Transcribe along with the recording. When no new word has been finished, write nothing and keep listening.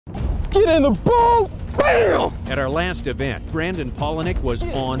Get in the boat! Bam! At our last event, Brandon Palaniuk was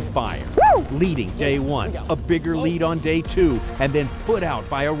on fire, leading day one, a bigger lead on day two, and then put out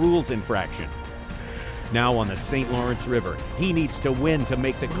by a rules infraction. Now on the St. Lawrence River, he needs to win to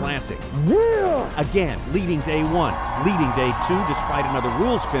make the Classic. Again, leading day one, leading day two despite another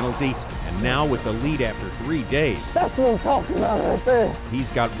rules penalty, and now with the lead after 3 days. That's what I'm talking about right there.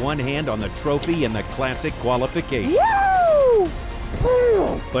 He's got one hand on the trophy and the Classic qualification. Woo!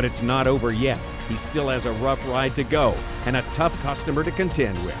 Bam! But it's not over yet. He still has a rough ride to go and a tough customer to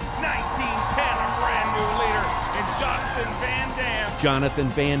contend with. 1910, a brand new leader in Jonathan Van Dam. Jonathan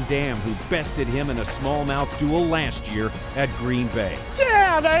Van Dam, who bested him in a smallmouth duel last year at Green Bay.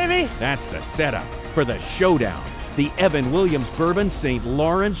 Yeah, baby! That's the setup for the showdown, the Evan Williams Bourbon St.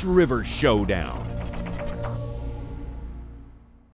 Lawrence River Showdown.